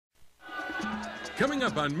Coming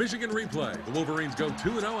up on Michigan Replay, the Wolverines go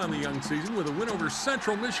 2-0 on the young season with a win over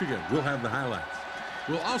Central Michigan. We'll have the highlights.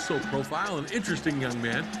 We'll also profile an interesting young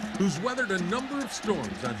man who's weathered a number of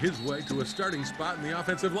storms on his way to a starting spot in the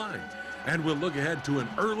offensive line. And we'll look ahead to an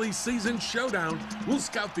early season showdown. We'll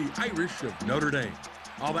scout the Irish of Notre Dame.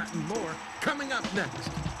 All that and more coming up next.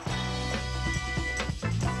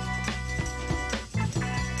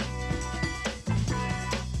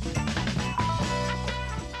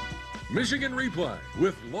 Michigan Replay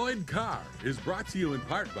with Lloyd Carr is brought to you in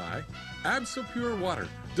part by Absopure Water,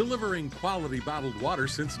 delivering quality bottled water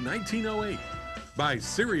since 1908. By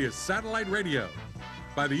Sirius Satellite Radio.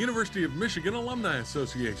 By the University of Michigan Alumni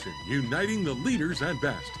Association, uniting the leaders and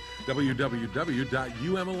best.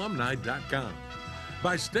 www.umalumni.com.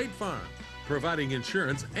 By State Farm, providing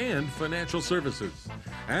insurance and financial services.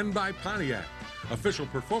 And by Pontiac, official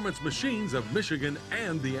performance machines of Michigan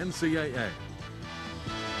and the NCAA.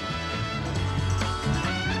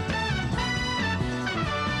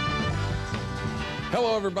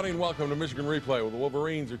 Hello, everybody, and welcome to Michigan Replay. Well, the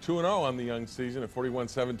Wolverines are 2-0 on the young season, a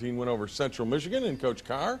 41-17 win over Central Michigan. And Coach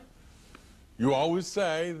Carr, you always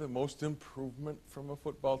say the most improvement from a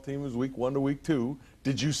football team is week 1 to week 2.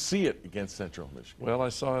 Did you see it against Central Michigan? Well, I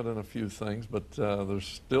saw it in a few things, but there's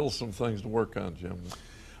still some things to work on, Jim.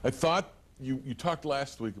 I thought you talked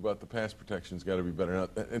last week about the pass protection's got to be better.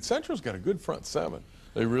 And Central's got a good front seven.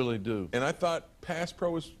 They really do. And I thought pass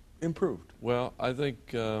pro was improved. Well, I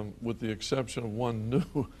think with the exception of one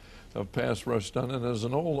new pass rush done, and as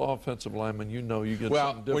an old offensive lineman, you know you get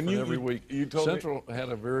something different every week. Central had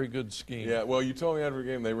a very good scheme. Yeah, well, you told me after the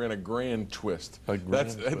game they ran a grand twist.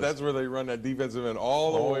 That's where they run that defensive end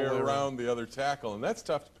all the way around the other tackle, and that's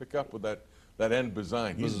tough to pick up with that end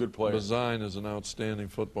Bazine. He's a good player. Bazine is an outstanding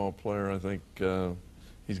football player. I think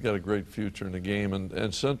he's got a great future in the game,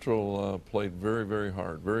 and Central played very, very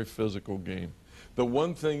hard, very physical game. The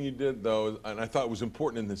one thing you did, though, and I thought was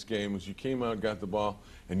important in this game, was you came out, got the ball,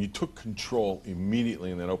 and you took control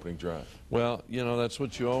immediately in that opening drive. Well, you know, that's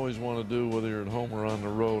what you always want to do, whether you're at home or on the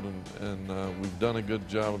road, and we've done a good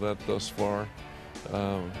job of that thus far.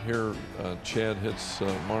 Here, Chad hits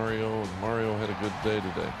Mario, and Mario had a good day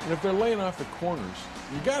today. And if they're laying off the corners,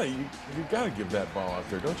 you gotta give that ball out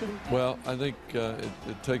there, don't you? Well, I think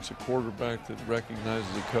it takes a quarterback that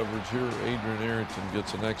recognizes the coverage. Here, Adrian Arrington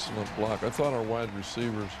gets an excellent block. I thought our wide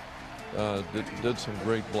receivers did some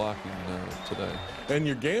great blocking today. And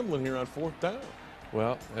you're gambling here on 4th down.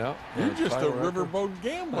 Well, yeah. You're just a riverboat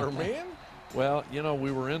gambler, man. Well, you know,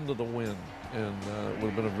 we were into the wind, and it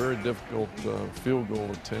would have been a very difficult field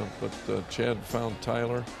goal attempt, but Chad found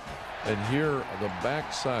Tyler. And here, the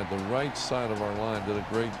backside, the right side of our line did a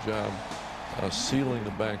great job sealing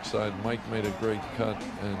the backside. Mike made a great cut,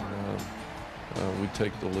 and we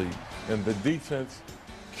take the lead. And the defense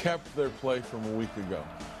kept their play from a week ago.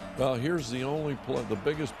 Well, here's the only play, the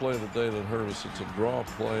biggest play of the day that hurt us. It's a draw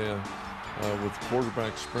play with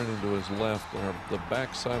quarterback sprinting to his left. The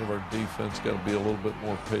backside of our defense got to be a little bit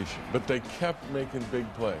more patient. But they kept making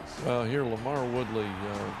big plays. Well, here Lamar Woodley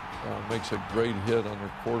makes a great hit on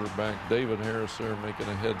their quarterback. David Harris there making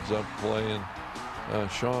a heads-up play, and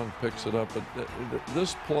Sean picks it up. But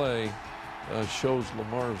this play shows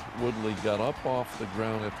Lamar Woodley got up off the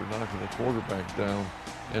ground after knocking the quarterback down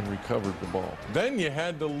and recovered the ball. Then you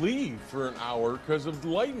had to leave for an hour because of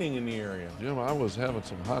lightning in the area. Jim, I was having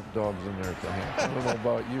some hot dogs in there at the half. I don't know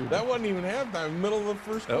about you. That wasn't even halftime, middle of the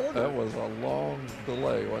first quarter. That was a long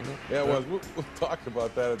delay, wasn't it? Yeah, it was. We'll talk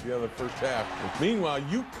about that at the end of the first half. Meanwhile,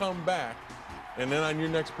 you come back, and then on your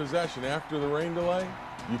next possession, after the rain delay,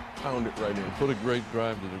 you pound it right in. We put a great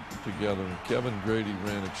drive together. Kevin Grady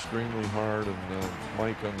ran extremely hard, and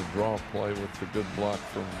Mike on the draw play with the good block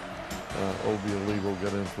from Obi Olivo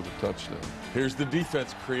got in for the touchdown. Here's the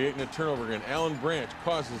defense creating a turnover again. Alan Branch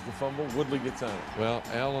causes the fumble. Woodley gets on it. Well,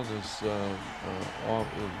 Alan is a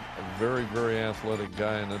very, very athletic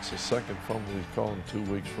guy, and it's the second fumble he's calling 2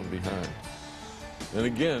 weeks from behind. And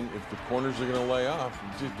again, if the corners are going to lay off, you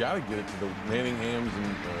just got to get it to the Manninghams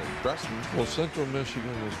and Preston. Well, Central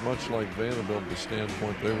Michigan is much like Vanderbilt, the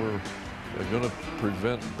standpoint they were going to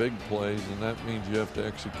prevent big plays, and that means you have to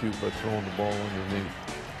execute by throwing the ball underneath.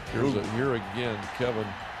 Here again, Kevin,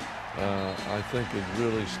 I think, is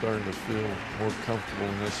really starting to feel more comfortable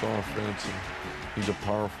in this offense, and he's a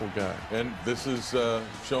powerful guy. And this is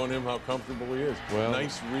showing him how comfortable he is. Well,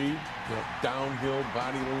 nice read, downhill,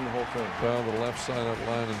 body lean, the whole thing. Well, the left side of the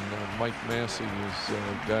line, and Mike Massey is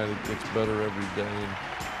a guy that gets better every day and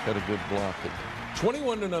had a good block.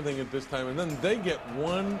 21-0 at this time, and then they get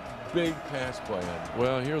one big pass play on.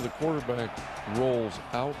 Well, here the quarterback rolls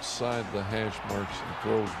outside the hash marks and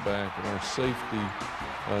throws back, and our safety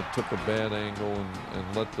took a bad angle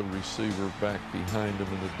and let the receiver back behind him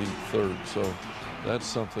in the deep third. So that's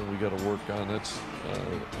something we got to work on. That's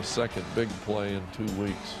the second big play in 2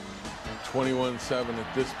 weeks. 21-7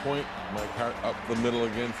 at this point. Mike Hart up the middle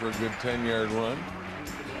again for a good 10-yard run.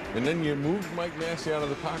 And then you moved Mike Massey out of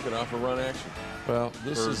the pocket off a run action. Well,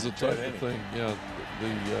 this is the type of thing, yeah,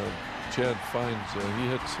 Chad finds, he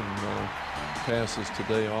hit some passes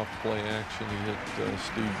today off play action. He hit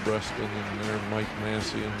Steve Breston in there, Mike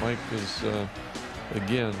Massey, and Mike is,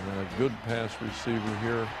 again, a good pass receiver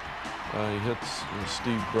here. He hits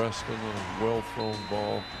Steve Breston on a well-thrown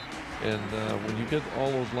ball. And when you get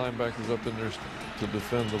all those linebackers up in there to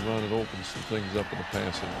defend the run, it opens some things up in the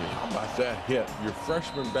passing game. How about that hit? Your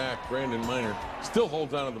freshman back, Brandon Miner, still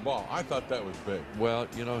holds on to the ball. I thought that was big. Well,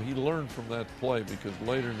 you know, he learned from that play because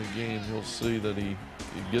later in the game you'll see that he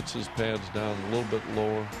gets his pads down a little bit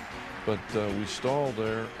lower. But we stalled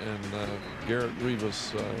there, and Garrett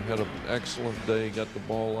Rivas had an excellent day, got the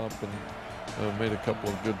ball up, and made a couple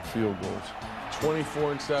of good field goals.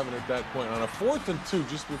 24-7 at that point. On a 4th and 2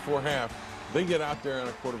 just before half, they get out there on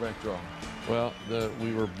a quarterback draw. Well,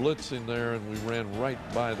 we were blitzing there, and we ran right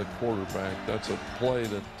by the quarterback. That's a play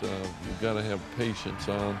that you've got to have patience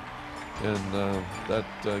on. And that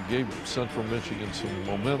gave Central Michigan some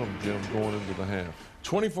momentum, Jim, going into the half.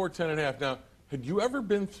 24-10 at half. Now, had you ever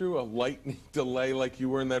been through a lightning delay like you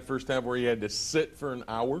were in that first half where you had to sit for an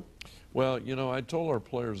hour? Well, you know, I told our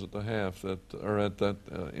players at the half that, or at that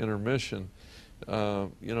intermission,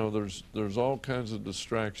 you know, there's all kinds of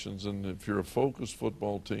distractions, and if you're a focused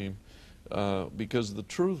football team, because the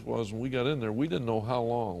truth was when we got in there, we didn't know how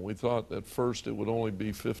long. We thought at first it would only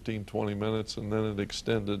be 15, 20 minutes, and then it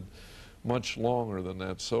extended much longer than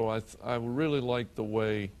that. So I really liked the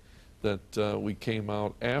way that we came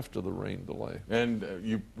out after the rain delay. And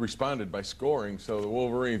you responded by scoring, so the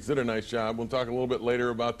Wolverines did a nice job. We'll talk a little bit later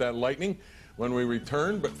about that lightning when we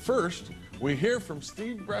return, but first, we hear from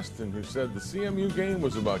Steve Breston, who said the CMU game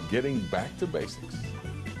was about getting back to basics.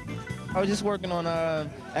 I was just working on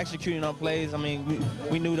executing on plays. I mean,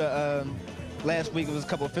 we knew that last week it was a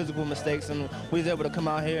couple of physical mistakes, and we was able to come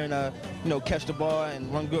out here and you know, catch the ball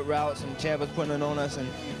and run good routes, and Chad was putting it on us, and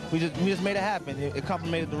we just made it happen. It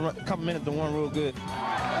complemented the run real good.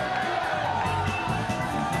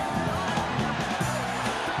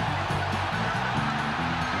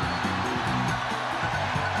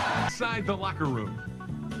 Inside the locker room.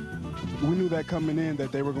 We knew that coming in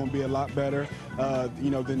that they were going to be a lot better, you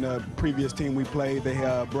know, than the previous team we played. They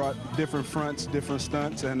brought different fronts, different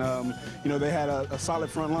stunts, and you know, they had a solid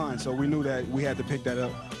front line. So we knew that we had to pick that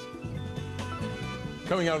up.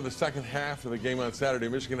 Coming out of the second half of the game on Saturday,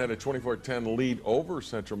 Michigan had a 24-10 lead over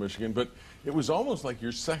Central Michigan, but it was almost like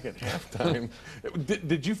your second halftime.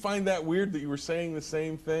 Did you find that weird that you were saying the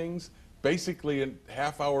same things basically a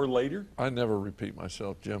half hour later? I never repeat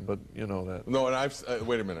myself, Jim, but you know that. No, and I've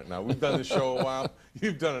wait a minute now. We've done this show a while.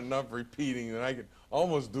 You've done enough repeating that I could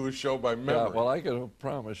almost do a show by memory. Yeah, well, I can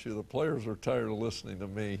promise you the players were tired of listening to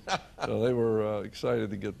me, so they were excited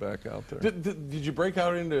to get back out there. Did you break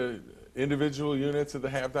out into individual units at the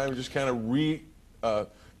halftime and just kind of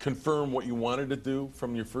confirm what you wanted to do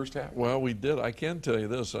from your first half? Well, we did. I can tell you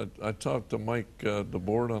this. I talked to Mike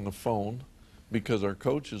DeBoard on the phone, because our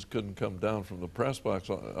coaches couldn't come down from the press box,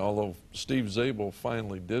 although Steve Zabel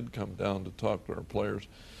finally did come down to talk to our players.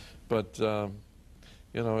 But,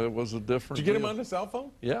 you know, it was a different Did you get deal. him on the cell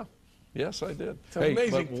phone? Yeah. Yes, I did. It's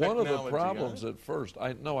amazing but one of the technology, problems huh? at first,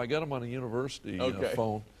 I got him on a university Okay.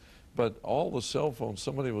 phone, but all the cell phones,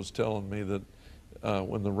 somebody was telling me that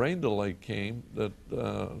when the rain delay came, that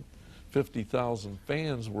 50,000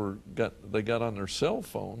 fans got on their cell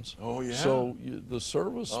phones. Oh, yeah. So the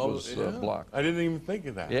service was blocked. I didn't even think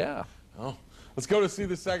of that. Yeah. Oh. Let's go to see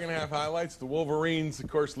the second half highlights. The Wolverines, of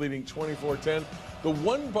course, leading 24-10. The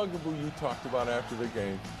one bugaboo you talked about after the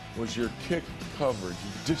game was your kick coverage.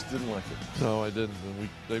 You just didn't like it. No, I didn't. And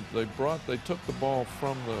they took the ball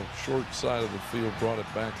from the short side of the field, brought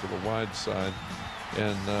it back to the wide side,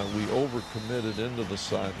 and we overcommitted into the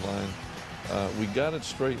sideline. We got it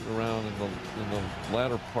straightened around in the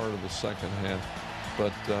latter part of the second half,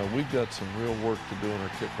 but we've got some real work to do in our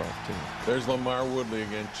kickoff team. There's Lamar Woodley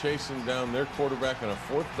again, chasing down their quarterback on a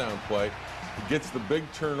 4th down play. He gets the big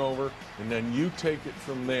turnover, and then you take it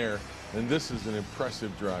from there, and this is an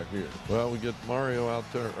impressive drive here. Well, we get Mario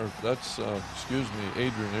out there, or that's,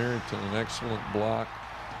 Adrian Arrington, an excellent block,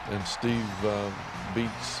 and Steve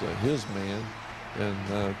beats his man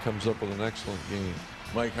and comes up with an excellent game.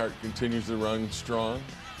 Mike Hart continues to run strong.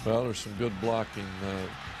 Well, there's some good blocking.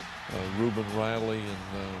 Reuben Riley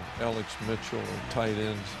and Alex Mitchell are tight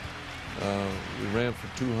ends. We ran for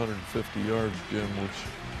 250 yards, Jim,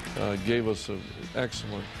 which gave us an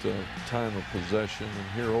excellent time of possession.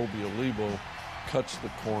 And here Obi Alibo cuts the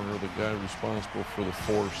corner, the guy responsible for the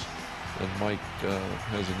force, and Mike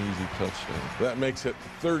has an easy touchdown. That makes it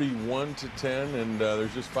 31-10, and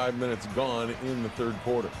there's just 5 minutes gone in the third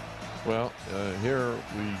quarter. Well, here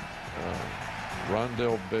we,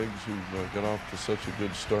 Rondell Biggs, who got off to such a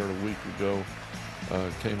good start a week ago,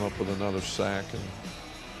 came up with another sack.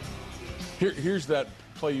 And here's that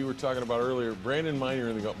play you were talking about earlier. Brandon Miner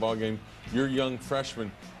in the ball game, your young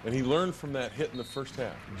freshman, and he learned from that hit in the first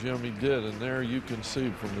half. Jim, he did, and there you can see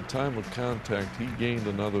from the time of contact, he gained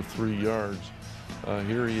another 3 yards.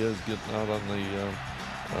 Here he is getting out on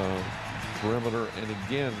the perimeter, and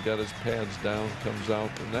again got his pads down, comes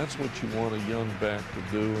out, and that's what you want a young back to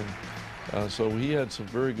do. And so he had some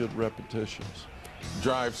very good repetitions.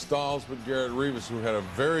 Drive stalls, but Garrett Rivas, who had a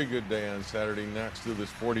very good day on Saturday, knocks through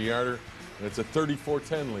this 40-yarder, and it's a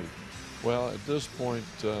 34-10 lead. Well, at this point,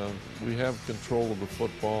 we have control of the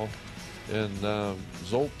football, and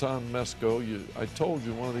Zoltan Mesko, I told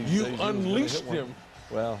you one of these days you unleashed him.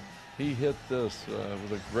 Well, he hit this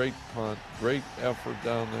with a great punt, great effort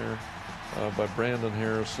down there by Brandon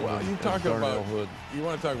Harrison and Darnell Hood. You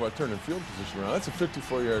want to talk about turning field position around? That's a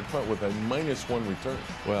 54-yard punt with a -1 return.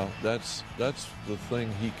 Well, that's the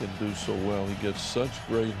thing he can do so well. He gets such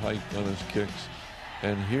great height on his kicks.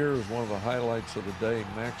 And here is one of the highlights of the day.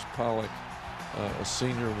 Max Pollock, a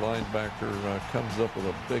senior linebacker, comes up with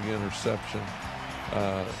a big interception.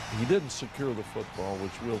 He didn't secure the football,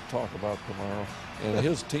 which we'll talk about tomorrow, and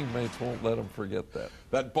his teammates won't let him forget that.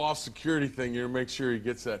 That ball security thing, you make sure he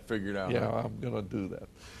gets that figured out. Yeah, I'm going to do that.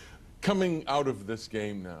 Coming out of this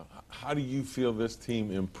game now, how do you feel this team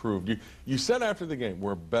improved? You said after the game,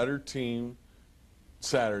 we're a better team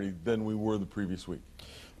Saturday than we were the previous week.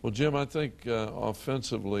 Well, Jim, I think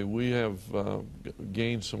offensively we have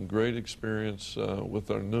gained some great experience with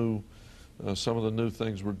our some of the new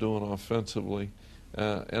things we're doing offensively.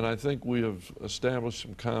 And I think we have established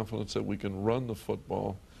some confidence that we can run the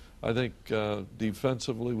football. I think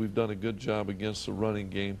defensively we've done a good job against the running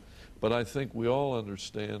game. But I think we all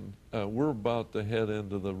understand we're about to head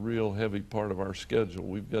into the real heavy part of our schedule.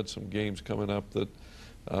 We've got some games coming up that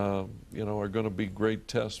are going to be great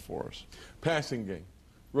tests for us. Passing game.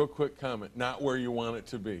 Real quick comment, not where you want it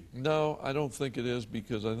to be. No, I don't think it is,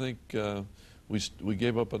 because I think we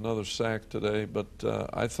gave up another sack today, but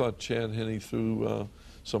I thought Chad Henne threw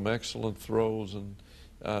some excellent throws, and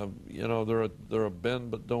they're a bend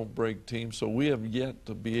but don't break team, so we have yet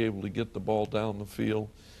to be able to get the ball down the field,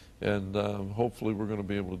 and hopefully we're going to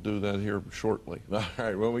be able to do that here shortly. All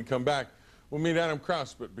right, when we come back, we'll meet Adam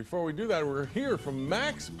Kraus, but before we do that, we're hear from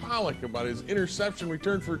Max Pollock about his interception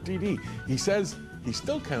return for TD. He says he's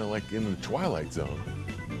still kind of like in the twilight zone.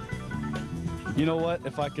 You know what?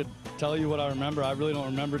 If I could tell you what I remember, I really don't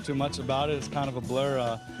remember too much about it. It's kind of a blur.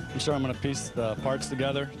 I'm sure I'm going to piece the parts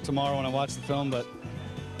together tomorrow when I watch the film, but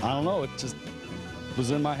I don't know. It just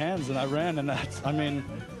was in my hands, and I ran, and I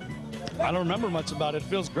don't remember much about it. It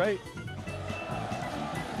feels great.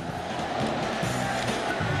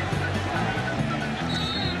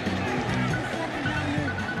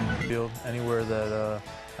 Anywhere that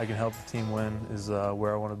I can help the team win is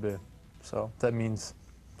where I want to be. So that means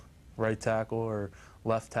right tackle or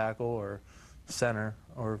left tackle or center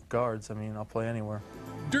or guards. I mean, I'll play anywhere.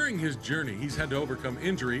 During his journey, he's had to overcome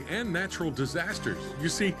injury and natural disasters. You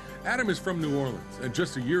see, Adam is from New Orleans, and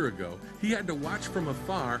just a year ago, he had to watch from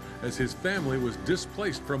afar as his family was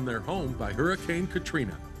displaced from their home by Hurricane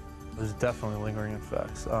Katrina. There's definitely lingering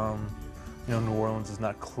effects. New Orleans is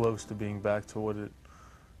not close to being back to what it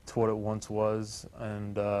once was,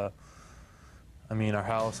 and I mean, our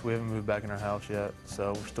house, we haven't moved back in our house yet,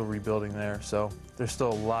 so we're still rebuilding there. So there's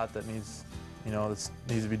still a lot that needs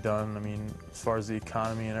to be done. I mean, as far as the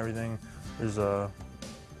economy and everything, it's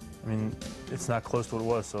not close to what it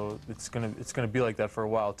was, so it's gonna be like that for a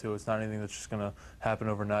while too. It's not anything that's just gonna happen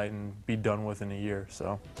overnight and be done with in a year.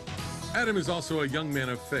 So. Adam is also a young man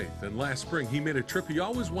of faith, and last spring he made a trip he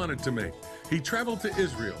always wanted to make. He traveled to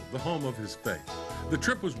Israel, the home of his faith. The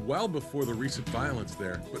trip was well before the recent violence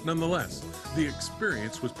there, but nonetheless, the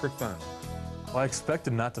experience was profound. Well, I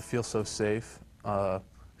expected not to feel so safe.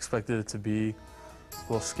 Expected it to be a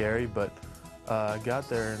little scary, but I got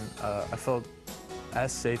there and I felt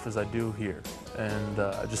as safe as I do here. And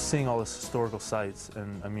just seeing all this historical sites,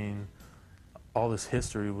 and I mean, all this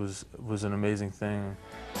history was an amazing thing.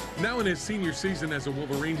 Now in his senior season as a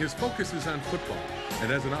Wolverine, his focus is on football.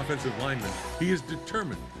 And as an offensive lineman, he is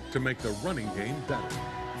determined to make the running game better.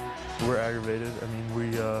 We're aggravated. I mean,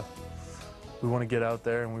 we want to get out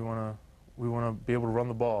there and we want we want to be able to run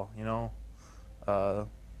the ball. You know,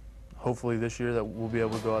 hopefully this year that we'll be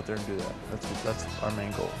able to go out there and do that. That's our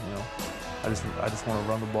main goal. You know, I just want to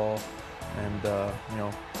run the ball and you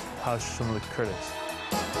know, hush some of the critics.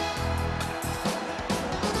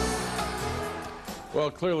 Well,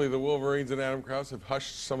 clearly the Wolverines and Adam Krause have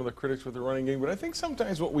hushed some of the critics with the running game, but I think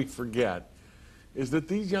sometimes what we forget is that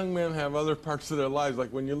these young men have other parts of their lives. Like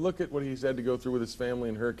when you look at what he's had to go through with his family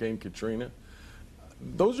in Hurricane Katrina,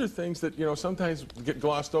 those are things that, you know, sometimes get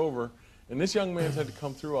glossed over. And this young man's had to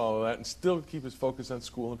come through all of that and still keep his focus on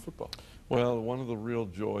school and football. Well, one of the real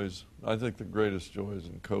joys, I think the greatest joys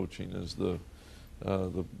in coaching is the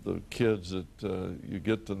kids that you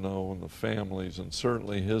get to know and the families, and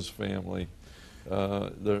certainly his family.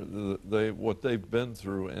 What they've been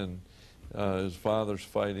through, and his father's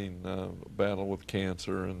fighting a battle with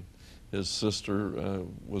cancer, and his sister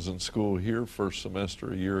was in school here first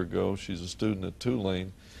semester a year ago. She's a student at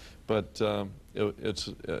Tulane, but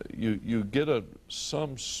you get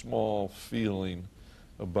some small feeling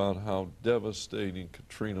about how devastating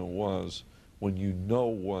Katrina was when you know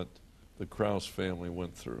what the Krause family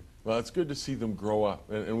went through. Well, it's good to see them grow up,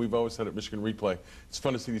 and we've always said at Michigan Replay, it's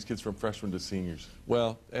fun to see these kids from freshmen to seniors.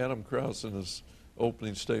 Well, Adam Krause in his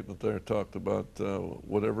opening statement there talked about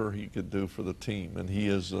whatever he could do for the team, and he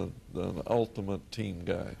is an ultimate team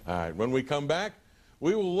guy. All right, when we come back,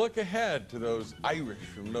 we will look ahead to those Irish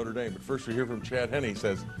from Notre Dame. But first we hear from Chad Henne. He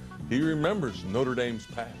says he remembers Notre Dame's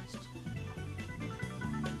past.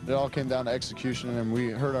 It all came down to execution, and we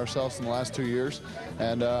hurt ourselves in the last 2 years.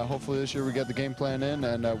 And hopefully this year we get the game plan in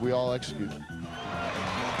and we all execute.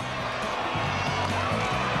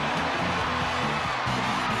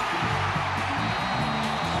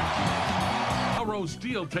 Alro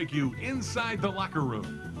Steel take you inside the locker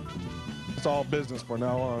room. It's all business from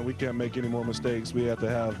now on. We can't make any more mistakes. We have to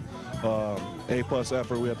have A+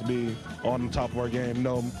 effort. We have to be on the top of our game.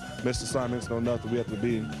 No missed assignments, no nothing. We have to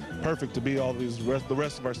be perfect to be all these the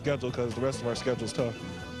rest of our schedule, because the rest of our schedule is tough.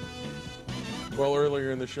 Well, earlier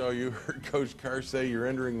in the show, you heard Coach Carr say you're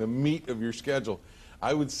entering the meat of your schedule.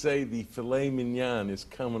 I would say the filet mignon is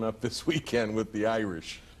coming up this weekend with the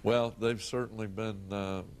Irish. Well, they've certainly been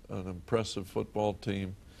an impressive football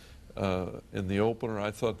team. In the opener,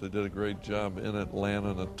 I thought they did a great job in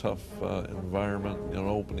Atlanta in a tough environment, an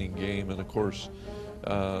opening game, and of course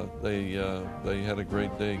they had a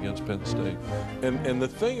great day against Penn State. And the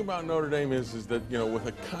thing about Notre Dame is that, you know, with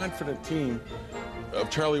a confident team of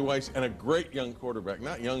Charlie Weis and a great young quarterback,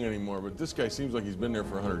 not young anymore, but this guy seems like he's been there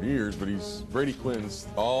for 100 years, but he's Brady Quinn's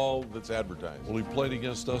all that's advertised. Well, he played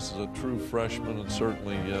against us as a true freshman and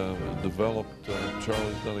certainly developed.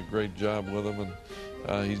 Charlie's done a great job with him,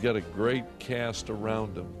 and he's got a great cast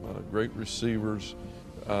around him, great receivers.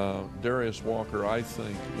 Darius Walker, I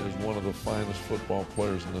think, is one of the finest football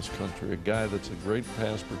players in this country, a guy that's a great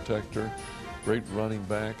pass protector, great running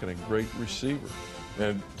back, and a great receiver.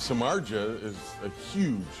 And Samardzija is a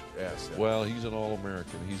huge asset. Well, he's an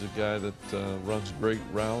All-American. He's a guy that runs great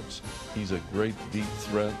routes. He's a great deep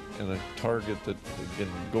threat and a target that can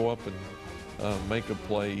go up and make a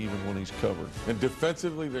play even when he's covered. And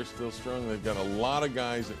defensively, they're still strong. They've got a lot of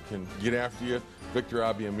guys that can get after you. Victor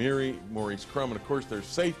Abiamiri, Maurice Crum, and of course their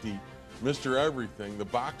safety, Mr. Everything, the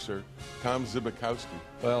boxer, Tom Zbikowski.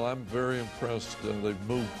 Well, I'm very impressed. They've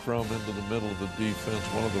moved Crum into the middle of the defense,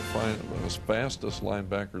 one of the fastest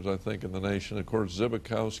linebackers, I think, in the nation. Of course,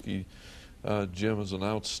 Zbikowski, Jim, is an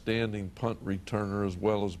outstanding punt returner as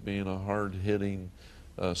well as being a hard-hitting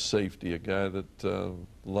safety, a guy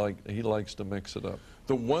that he likes to mix it up.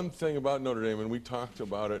 The one thing about Notre Dame, and we talked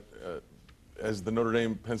about it as the Notre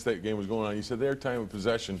Dame-Penn State game was going on, you said their time of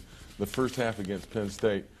possession, the first half against Penn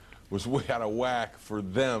State, was way out of whack for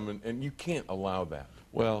them, and you can't allow that.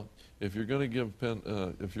 Well, if you're going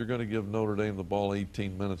to give Notre Dame the ball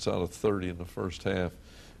 18 minutes out of 30 in the first half,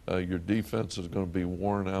 your defense is going to be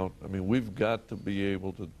worn out. I mean, we've got to be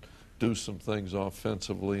able to do some things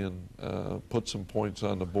offensively and put some points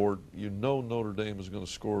on the board. You know Notre Dame is going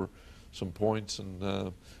to score some points,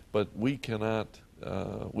 but we cannot.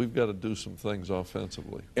 We've got to do some things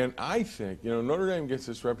offensively. And I think, you know, Notre Dame gets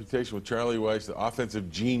this reputation with Charlie Weis, the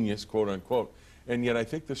offensive genius, quote unquote, and yet I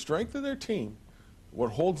think the strength of their team,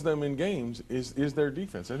 what holds them in games, is their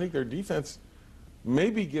defense. I think their defense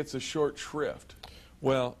maybe gets a short shrift.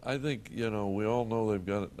 Well, I think, you know, we all know they've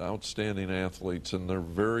got outstanding athletes, and they're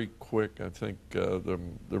very quick. I think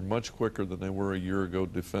they're much quicker than they were a year ago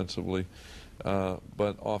defensively.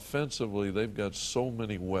 But offensively, they've got so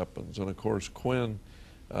many weapons. And, of course, Quinn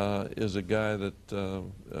is a guy that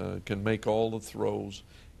can make all the throws.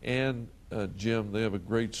 And Jim, they have a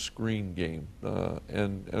great screen game.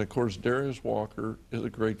 And of course, Darius Walker is a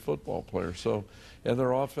great football player. So, and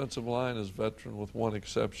their offensive line is veteran with one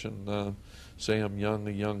exception, Sam Young,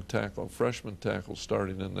 a young tackle, freshman tackle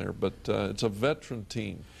starting in there. But it's a veteran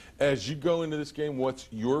team. As you go into this game, what's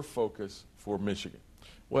your focus for Michigan?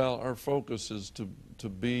 Well, our focus is to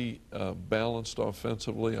be balanced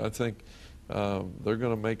offensively. I think they're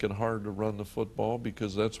going to make it hard to run the football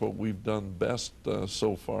because that's what we've done best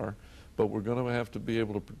so far. But we're going to have to be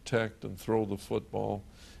able to protect and throw the football.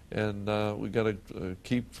 And we got to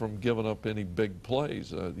keep from giving up any big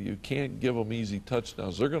plays. You can't give them easy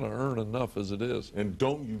touchdowns. They're going to earn enough as it is. And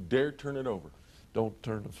don't you dare turn it over. Don't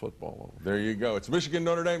turn the football over. There you go. It's Michigan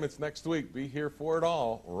Notre Dame. It's next week. Be here for it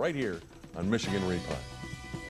all right here on Michigan Replay.